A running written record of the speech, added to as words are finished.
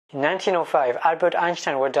In 1905, Albert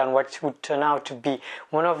Einstein wrote down what would turn out to be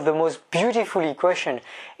one of the most beautiful equations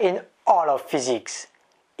in all of physics.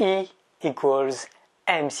 E equals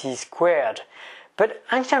mc². But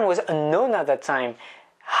Einstein was unknown at that time.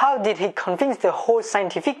 How did he convince the whole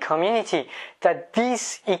scientific community that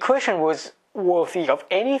this equation was worthy of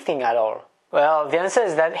anything at all? Well, the answer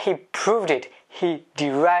is that he proved it. He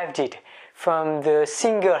derived it from the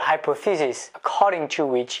single hypothesis according to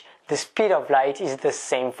which the speed of light is the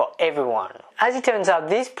same for everyone. As it turns out,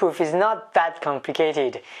 this proof is not that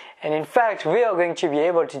complicated, and in fact we are going to be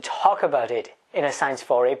able to talk about it in a Science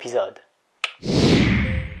 4 episode.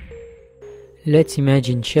 Let's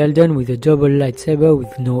imagine Sheldon with a double lightsaber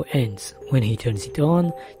with no ends. When he turns it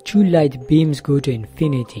on, 2 light beams go to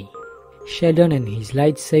infinity. Sheldon and his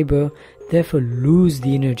lightsaber therefore lose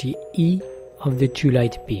the energy E of the 2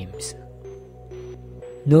 light beams.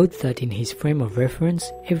 Note that in his frame of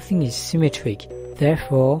reference, everything is symmetric,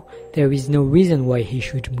 therefore there is no reason why he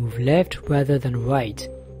should move left rather than right,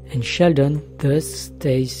 and Sheldon thus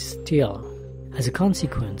stays still. As a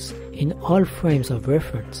consequence, in all frames of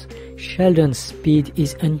reference, Sheldon's speed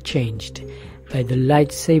is unchanged by the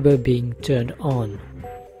lightsaber being turned on.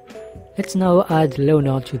 Let's now add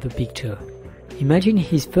Leonard to the picture. Imagine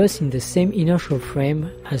he's first in the same inertial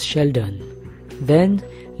frame as Sheldon. Then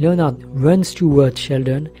Leonard runs towards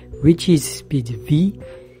Sheldon, reaches speed v,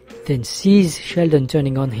 then sees Sheldon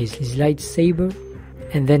turning on his lightsaber,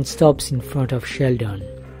 and then stops in front of Sheldon.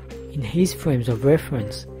 In his frames of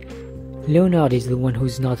reference, Leonard is the one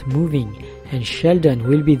who's not moving, and Sheldon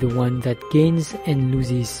will be the one that gains and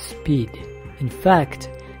loses speed. In fact,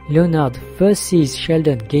 Leonard first sees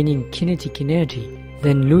Sheldon gaining kinetic energy,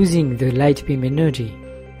 then losing the light beam energy,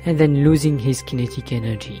 and then losing his kinetic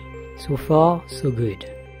energy. So far, so good.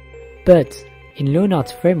 But in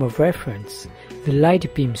Leonard's frame of reference, the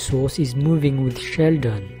light beam source is moving with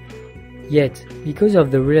Sheldon. Yet, because of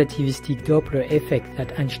the relativistic Doppler effect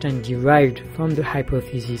that Einstein derived from the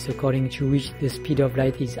hypothesis according to which the speed of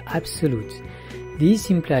light is absolute, this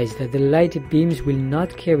implies that the light beams will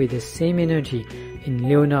not carry the same energy in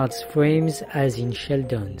Leonard's frames as in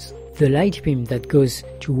Sheldon's. The light beam that goes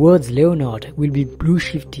towards Leonard will be blue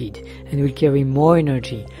shifted and will carry more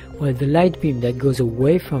energy, while the light beam that goes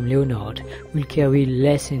away from Leonard will carry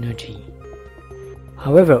less energy.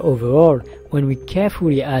 However, overall, when we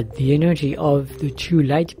carefully add the energy of the 2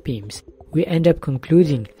 light beams, we end up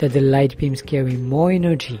concluding that the light beams carry more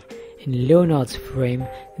energy in Leonard's frame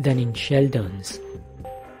than in Sheldon's.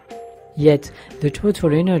 Yet, the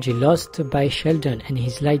total energy lost by Sheldon and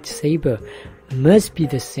his lightsaber must be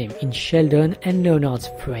the same in Sheldon and Leonard's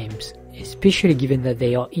frames, especially given that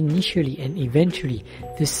they are initially and eventually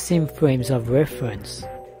the same frames of reference.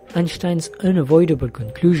 Einstein's unavoidable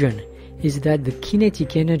conclusion is that the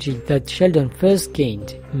kinetic energy that Sheldon first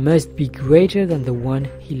gained must be greater than the one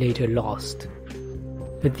he later lost.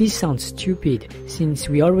 But this sounds stupid, since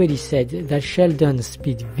we already said that Sheldon's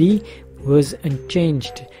speed v was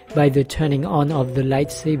unchanged by the turning on of the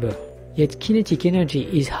lightsaber. Yet kinetic energy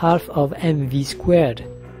is half of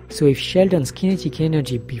mv², so if Sheldon's kinetic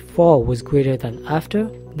energy before was greater than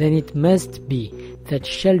after, then it must be that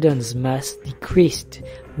Sheldon's mass decreased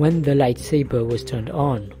when the lightsaber was turned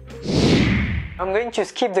on. I'm going to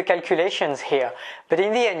skip the calculations here, but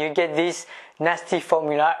in the end you get this nasty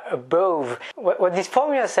formula above. What this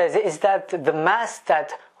formula says is that the mass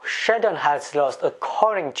that Sheldon has lost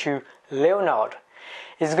according to Leonard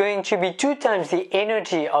is going to be 2 times the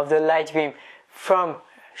energy of the light beam from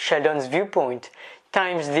Sheldon's viewpoint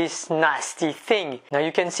times this nasty thing. Now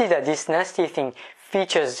you can see that this nasty thing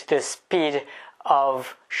features the speed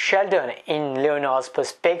of Sheldon in Leonard's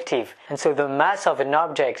perspective, and so the mass of an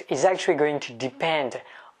object is actually going to depend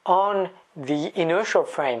on the inertial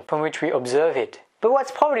frame from which we observe it. But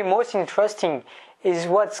what's probably most interesting is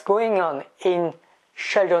what's going on in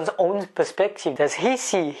Sheldon's own perspective. Does he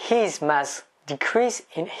see his mass decrease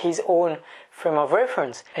in his own frame of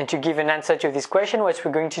reference? And to give an answer to this question, what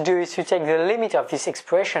we're going to do is to take the limit of this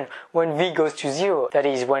expression when v goes to 0, that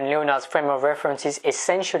is, when Leonard's frame of reference is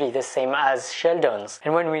essentially the same as Sheldon's.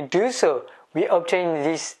 And when we do so, we obtain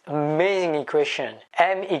this amazing equation,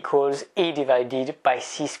 m equals E divided by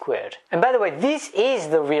c². And by the way, this is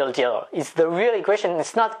the real deal. It's the real equation.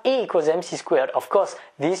 It's not E equals mc². Of course,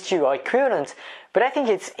 these two are equivalent, but I think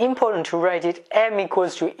it's important to write it m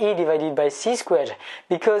equals to E divided by c²,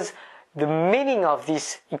 because the meaning of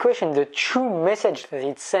this equation, the true message that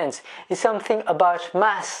it sends, is something about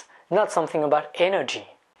mass, not something about energy.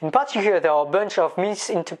 In particular, there are a bunch of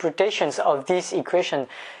misinterpretations of this equation.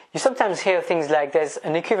 You sometimes hear things like there's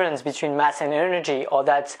an equivalence between mass and energy, or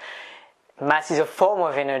that mass is a form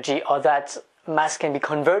of energy, or that mass can be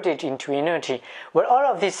converted into energy. Well, all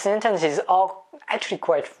of these sentences are actually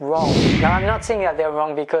quite wrong. Now, I'm not saying that they're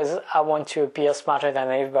wrong because I want to appear smarter than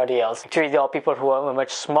everybody else. Actually, there are people who are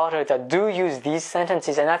much smarter that do use these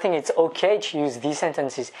sentences, and I think it's okay to use these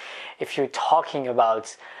sentences if you're talking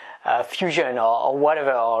about fusion or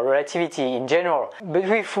whatever, or relativity in general. But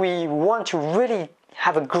if we want to really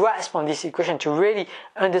have a grasp on this equation, to really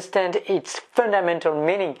understand its fundamental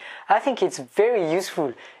meaning, I think it's very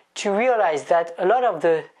useful to realize that a lot of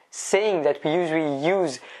the saying that we usually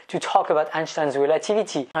use to talk about Einstein's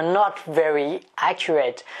relativity are not very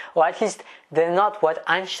accurate, or at least they're not what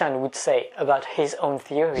Einstein would say about his own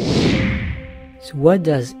theory. So what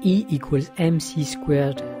does E equals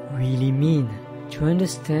mc² really mean? To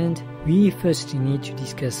understand, we first need to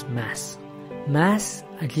discuss mass. Mass,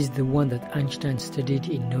 at least the one that Einstein studied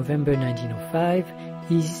in November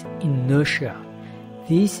 1905, is inertia.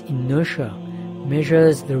 This inertia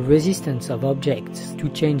measures the resistance of objects to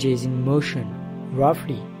changes in motion.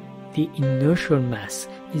 Roughly, the inertial mass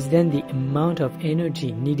is then the amount of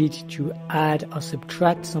energy needed to add or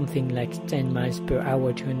subtract something like 10 miles per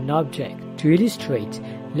hour to an object. To illustrate,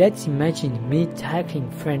 let's imagine me tackling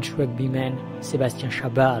French rugbyman Sébastien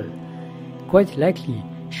Chabal. Quite likely,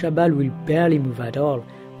 Chabal will barely move at all,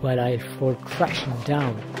 while I'll fall crashing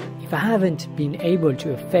down. If I haven't been able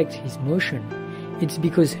to affect his motion, it's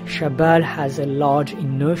because Chabal has a large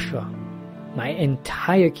inertia. My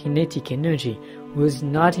entire kinetic energy was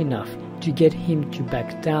not enough to get him to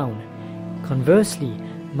back down. Conversely,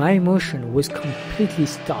 my motion was completely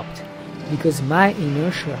stopped because my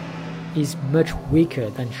inertia is much weaker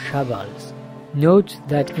than Chabal's. Note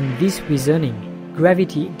that in this reasoning,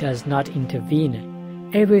 gravity does not intervene.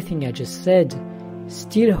 Everything I just said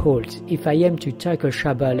still holds if I am to tackle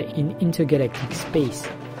Chabal in intergalactic space.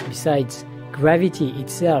 Besides, gravity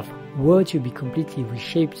itself were to be completely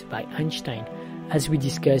reshaped by Einstein, as we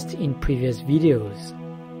discussed in previous videos.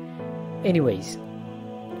 Anyways,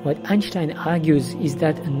 what Einstein argues is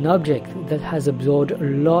that an object that has absorbed a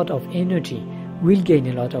lot of energy will gain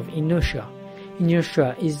a lot of inertia.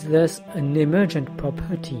 Inertia is thus an emergent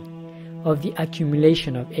property of the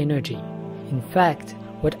accumulation of energy. In fact,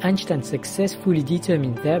 what Einstein successfully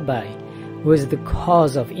determined thereby was the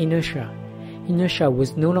cause of inertia. Inertia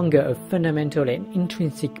was no longer a fundamental and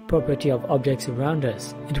intrinsic property of objects around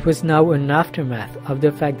us. It was now an aftermath of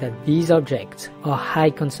the fact that these objects are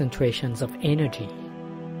high concentrations of energy.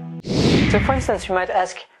 So for instance, you might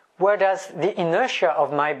ask, where does the inertia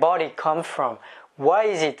of my body come from? Why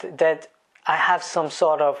is it that I have some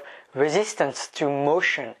sort of resistance to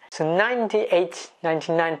motion? So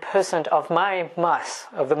 99% of my mass,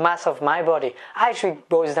 of the mass of my body, actually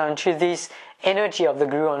goes down to this energy of the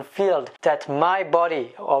gluon field that my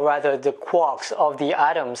body, or rather the quarks of the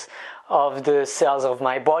atoms of the cells of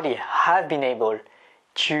my body, have been able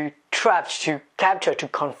to trap, to capture, to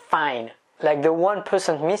confine. Like the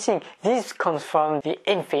 1% missing, this comes from the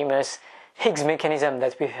infamous Higgs mechanism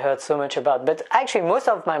that we've heard so much about. But actually most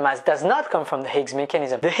of my mass does not come from the Higgs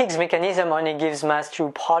mechanism. The Higgs mechanism only gives mass to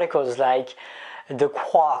particles like the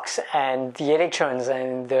quarks and the electrons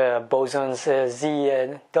and the bosons Z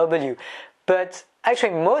and W. But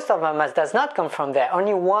actually most of my mass does not come from there.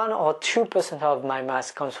 Only 1 or 2% of my mass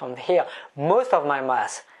comes from here. Most of my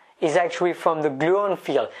mass is actually from the gluon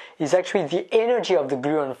field. It's actually the energy of the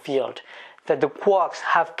gluon field that the quarks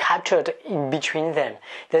have captured in between them.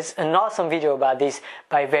 There's an awesome video about this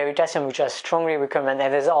by Veritasium, which I strongly recommend,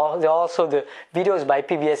 and there are also the videos by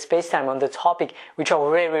PBS Spacetime on the topic, which are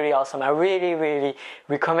really, really awesome. I really, really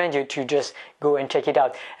recommend you to just go and check it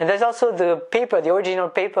out. And there's also the paper, the original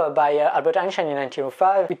paper by Albert Einstein in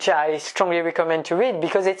 1905, which I strongly recommend to read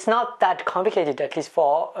because it's not that complicated, at least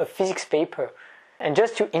for a physics paper. And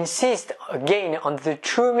just to insist again on the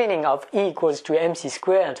true meaning of E equals to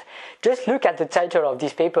mc², just look at the title of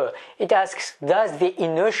this paper. It asks, does the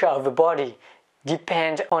inertia of a body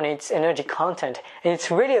depend on its energy content? And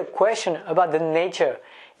it's really a question about the nature,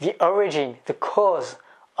 the origin, the cause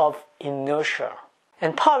of inertia.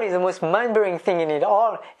 And probably the most mind-blowing thing in it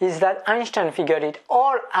all is that Einstein figured it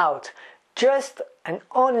all out just and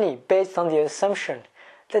only based on the assumption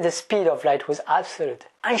that the speed of light was absolute.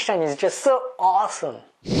 Einstein is just so awesome.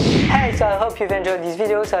 Hey, so I hope you've enjoyed this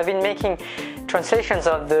video. So I've been making translations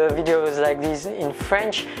of the videos like this in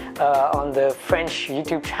French on the French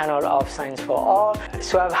YouTube channel of Science for All.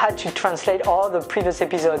 So I've had to translate all the previous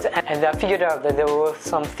episodes, and I figured out that there were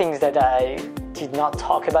some things that I did not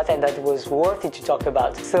talk about and that was worth it to talk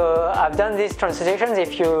about. So I've done these translations.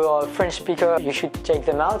 If you're a French speaker, you should check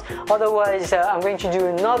them out. Otherwise, I'm going to do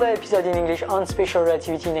another episode in English on special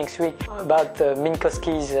relativity next week about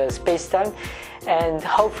Minkowski's space-time, and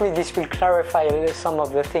hopefully this will clarify some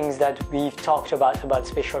of the things that we've talked about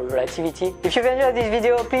special relativity. If you've enjoyed this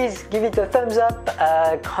video, please give it a thumbs up,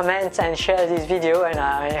 comment and share this video, and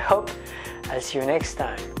I hope I'll see you next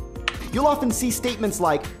time. You'll often see statements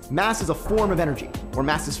like, mass is a form of energy, or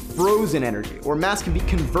mass is frozen energy, or mass can be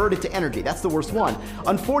converted to energy. That's the worst one.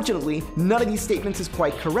 Unfortunately, none of these statements is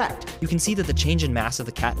quite correct. You can see that the change in mass of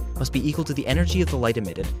the cat must be equal to the energy of the light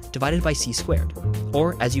emitted divided by c²,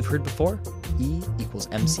 or, as you've heard before, E equals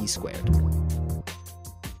mc².